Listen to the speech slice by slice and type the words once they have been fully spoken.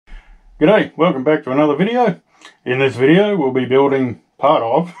G'day, welcome back to another video. In this video we'll be building part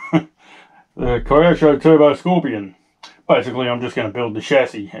of the Kyosho Turbo Scorpion. Basically I'm just going to build the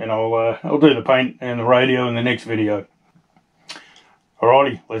chassis and I'll do the paint and the radio in the next video.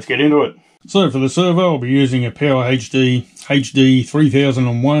 Alrighty, let's get into it. So for the servo I'll be using a Power HD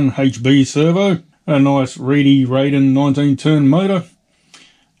 3001 HB servo, a nice Reedy Raiden 19 turn motor,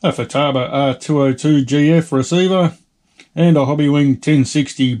 a Futaba R202 GF receiver, and a Hobbywing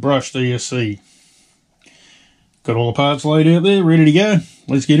 1060 brushed ESC. Got all the parts laid out there, ready to go.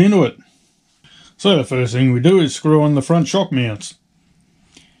 Let's get into it. So the first thing we do is screw on the front shock mounts.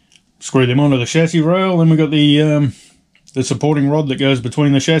 Screw them onto the chassis rail, then we've got the supporting rod that goes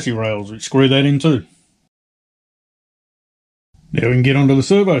between the chassis rails. We screw that in too. Now we can get onto the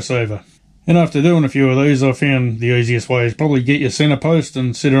servo saver. And after doing a few of these, I found the easiest way is probably get your center post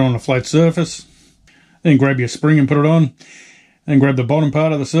and sit it on a flat surface. Then grab your spring and put it on. Then grab the bottom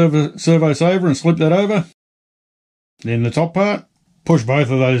part of the servo saver and slip that over. Then the top part. Push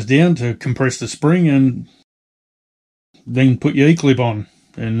both of those down to compress the spring and then put your E-clip on.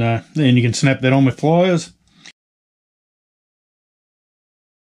 And then you can snap that on with pliers.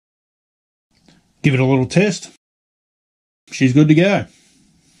 Give it a little test. She's good to go.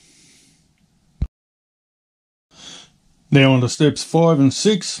 Now on to steps 5 and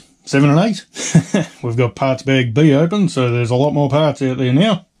 6. 7 and 8. We've got parts bag B open, so there's a lot more parts out there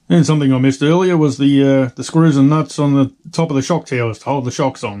now. And something I missed earlier was the screws and nuts on the top of the shock towers to hold the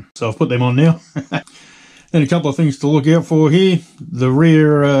shocks on. So I've put them on now. Then a couple of things to look out for here. The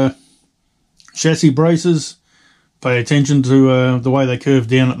rear chassis braces. Pay attention to the way they curve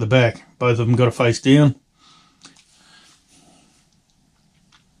down at the back. Both of them got to face down.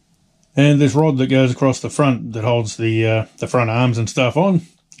 And this rod that goes across the front that holds the front arms and stuff on.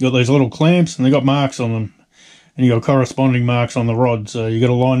 Got these little clamps and they got marks on them, and you got corresponding marks on the rod, so you got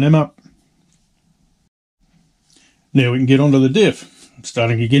to line them up. Now we can get onto the diff. It's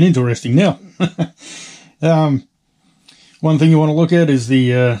starting to get interesting now. One thing you want to look at is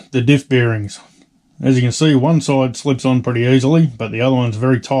the diff bearings. As you can see, one side slips on pretty easily, but the other one's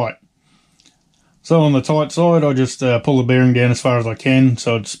very tight. So on the tight side, I just pull the bearing down as far as I can,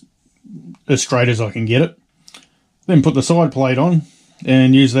 so it's as straight as I can get it. Then put the side plate on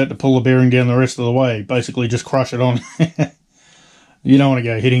and use that to pull the bearing down the rest of the way. Basically just crush it on. You don't want to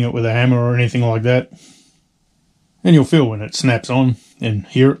go hitting it with a hammer or anything like that. And you'll feel when it snaps on and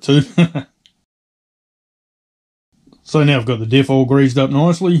hear it too. So now I've got the diff all greased up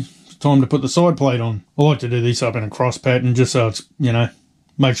nicely. It's time to put the side plate on. I like to do this up in a cross pattern just so it's, you know,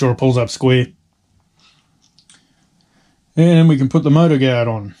 make sure it pulls up square. And we can put the motor guard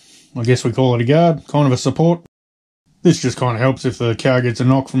on. I guess we call it a guard, kind of a support. This just kind of helps if the car gets a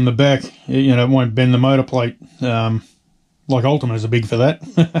knock from the back. You know, it won't bend the motor plate. Like Ultimas are big for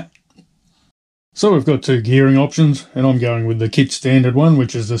that. So we've got two gearing options, and I'm going with the kit standard one,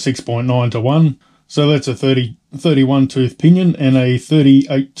 which is the 6.9 to 1. So that's a 31 tooth pinion and a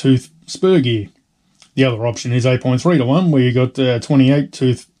 38 tooth spur gear. The other option is 8.3 to 1, where you got a 28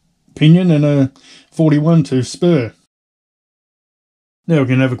 tooth pinion and a 41 tooth spur. Now we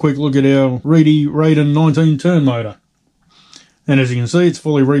can have a quick look at our Reedy Raiden 19 turn motor. And as you can see, it's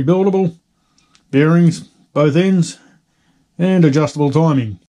fully rebuildable, bearings, both ends, and adjustable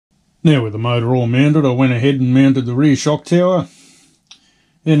timing. Now with the motor all mounted, I went ahead and mounted the rear shock tower.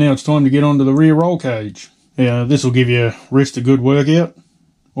 And now it's time to get onto the rear roll cage. Now this will give your wrist a good workout,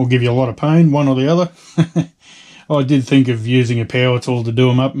 or give you a lot of pain, one or the other. I did think of using a power tool to do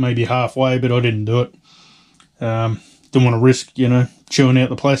them up, maybe halfway, but I didn't do it. Didn't want to risk, you know, chewing out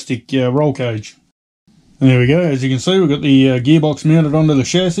the plastic roll cage. And there we go. As you can see, we've got the gearbox mounted onto the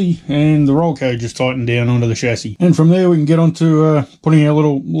chassis, and the roll cage is tightened down onto the chassis. And from there, we can get onto putting our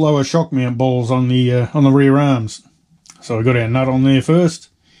little lower shock mount balls on the rear arms. So we got our nut on there first,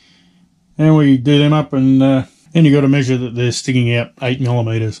 and we do them up, and you got to measure that they're sticking out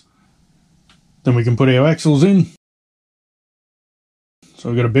 8mm. Then we can put our axles in. So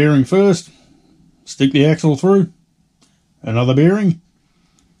we've got a bearing first. Stick the axle through. Another bearing.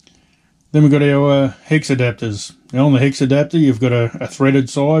 Then we've got our hex adapters. Now on the hex adapter you've got a threaded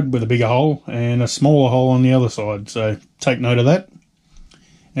side with a bigger hole and a smaller hole on the other side, so take note of that.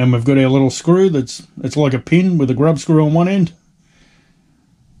 And we've got our little screw it's like a pin with a grub screw on one end.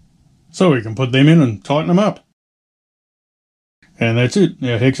 So we can put them in and tighten them up. And that's it,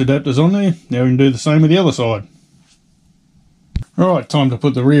 our hex adapter's on there. Now we can do the same with the other side. Alright, time to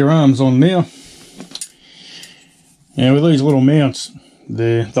put the rear arms on now. Now with these little mounts,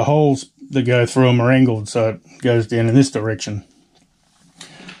 the holes that go through them are angled, so it goes down in this direction.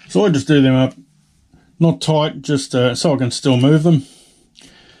 So I just do them up, not tight, just so I can still move them.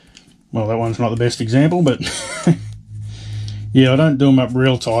 Well, that one's not the best example, but yeah, I don't do them up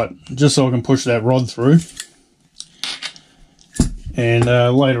real tight, just so I can push that rod through. And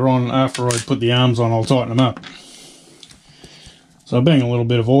later on, after I put the arms on, I'll tighten them up. So I bang a little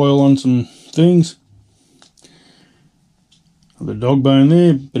bit of oil on some things. Got the dog bone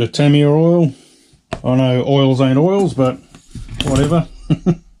there, bit of Tamiya oil. I know oils ain't oils, but whatever.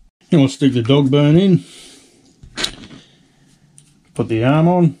 I'll stick the dog bone in. Put the arm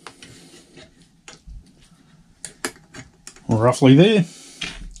on. Roughly there.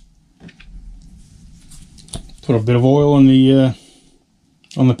 Put a bit of oil on the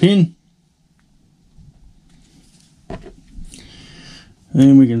pin.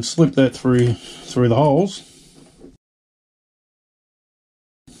 And we can slip that through the holes.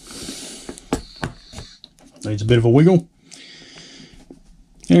 Needs a bit of a wiggle.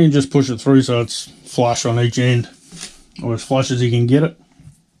 And you just push it through so it's flush on each end, or as flush as you can get it.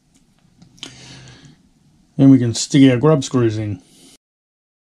 And we can stick our grub screws in.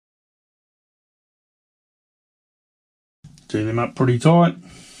 Do them up pretty tight.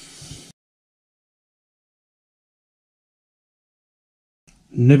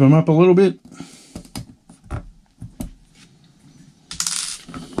 Nip them up a little bit.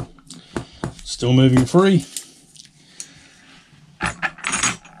 Still moving free.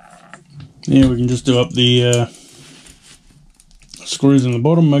 Yeah, we can just do up the screws in the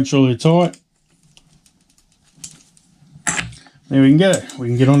bottom, make sure they're tight. There we can go. We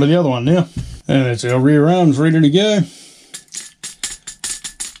can get onto the other one now. And that's our rear arms ready to go.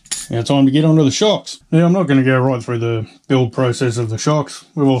 Now time to get onto the shocks. Now I'm not going to go right through the build process of the shocks.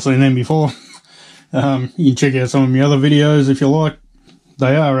 We've all seen them before. You can check out some of my other videos if you like.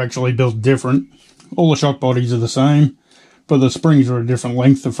 They are actually built different. All the shock bodies are the same, but the springs are a different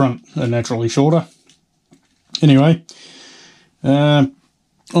length. The front are naturally shorter. Anyway, on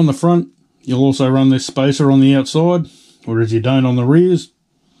the front, you'll also run this spacer on the outside, whereas you don't on the rears.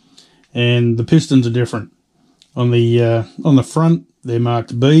 And the pistons are different. On the front, they're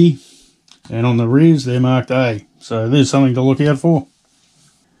marked B, and on the rears, they're marked A. So there's something to look out for.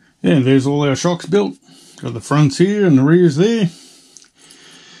 Yeah, and there's all our shocks built. Got the fronts here and the rears there.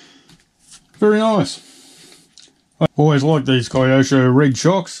 Very nice. I always like these Kyosho red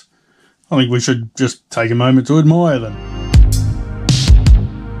shocks. I think we should just take a moment to admire them.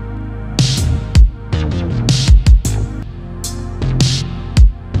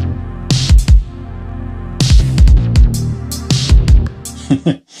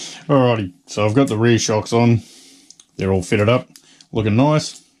 Alrighty, so I've got the rear shocks on. They're all fitted up, looking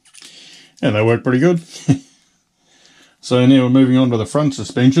nice, and they work pretty good. So now we're moving on to the front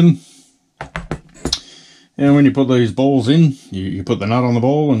suspension. And when you put these balls in, you put the nut on the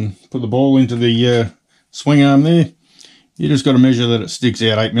ball and put the ball into the swing arm there. You just got to measure that it sticks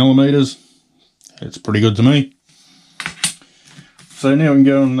out 8mm. It's pretty good to me. So now we can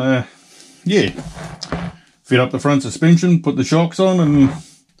go and, fit up the front suspension, put the shocks on, and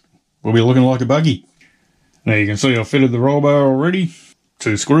we'll be looking like a buggy. Now you can see I've fitted the roll bar already.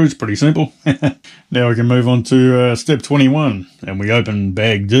 2 screws, pretty simple. Now we can move on to step 21, and we open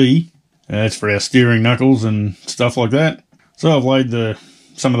bag D. That's for our steering knuckles and stuff like that. So I've laid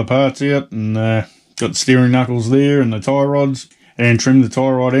some of the parts out and got the steering knuckles there and the tie rods, and trimmed the tie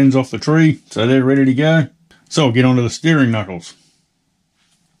rod ends off the tree, so they're ready to go. So I'll get onto the steering knuckles.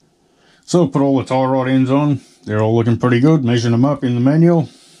 So I'll put all the tie rod ends on. They're all looking pretty good. Measuring them up in the manual.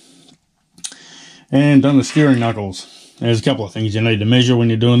 And done the steering knuckles. There's a couple of things you need to measure when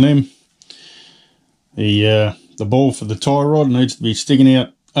you're doing them. The ball for the tie rod needs to be sticking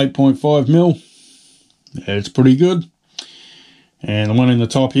out 8.5mm. It's pretty good. And the one in the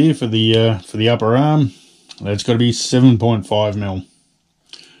top here for the upper arm, that's got to be 7.5mm.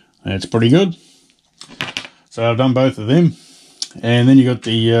 That's pretty good. So I've done both of them. And then you got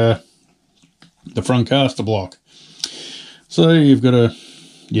the front caster block. So you've got to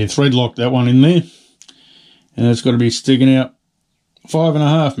thread lock that one in there, and it's got to be sticking out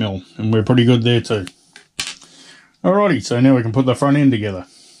 5.5mm, and we're pretty good there too. Alrighty, so now we can put the front end together.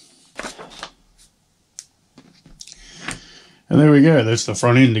 And there we go, that's the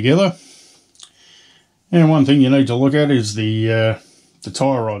front end together. And one thing you need to look at is the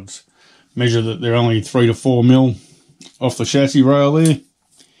tie rods. Measure that they're only 3 to 4mm off the chassis rail there.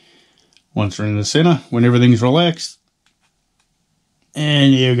 Once they're in the centre, when everything's relaxed.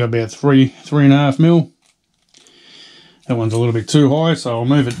 And yeah, we've got about 3.5mm. That one's a little bit too high, so I'll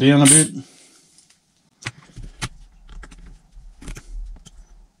move it down a bit.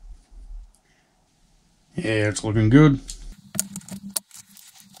 Yeah, it's looking good.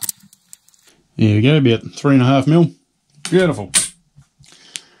 There we go, about 3.5mm. Beautiful.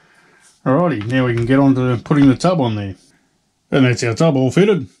 Alrighty, now we can get on to putting the tub on there. And that's our tub all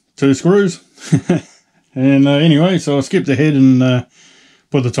fitted, 2 screws. And anyway, so I skipped ahead and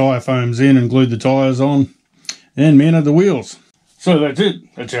put the tyre foams in and glued the tyres on and mounted the wheels. So that's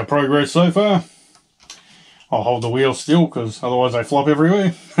it, that's our progress so far. I'll hold the wheels still because otherwise they flop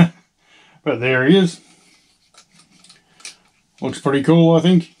everywhere. But there he is. Looks pretty cool, I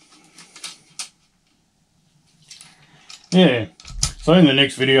think. Yeah, so in the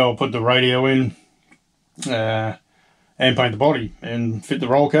next video I'll put the radio in and paint the body and fit the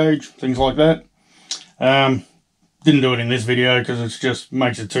roll cage, things like that. Didn't do it in this video because it just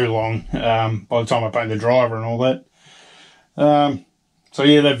makes it too long by the time I paint the driver and all that. So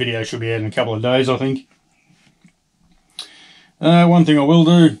yeah, that video should be out in a couple of days, I think. One thing I will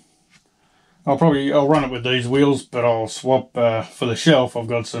do, I'll run it with these wheels, but I'll swap for the shelf. I've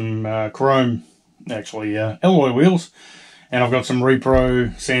got some chrome, actually alloy wheels, and I've got some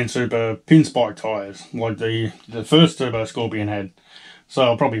Repro Sand Super pin spike tyres, like the first Turbo Scorpion had. So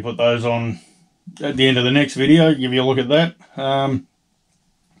I'll probably put those on at the end of the next video, give you a look at that. And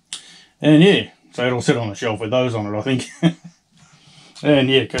yeah, so it'll sit on the shelf with those on it, I think. And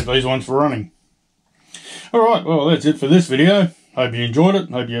yeah, keep these ones for running. Alright, well that's it for this video. Hope you enjoyed it,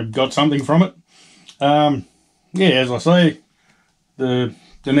 hope you got something from it. Yeah, as I say, the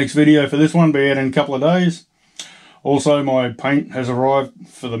next video for this one will be out in a couple of days. Also, my paint has arrived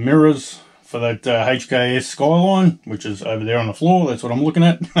for the mirrors for that HKS Skyline, which is over there on the floor. That's what I'm looking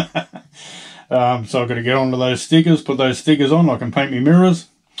at. So I've got to get onto those stickers, put those stickers on. I can paint my mirrors.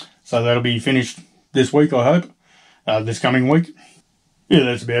 So that'll be finished this week, I hope. This coming week. Yeah,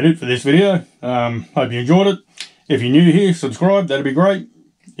 that's about it for this video. Hope you enjoyed it. If you're new here, subscribe. That'd be great.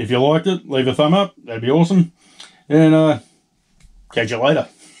 If you liked it, leave a thumb up. That'd be awesome. And catch you later.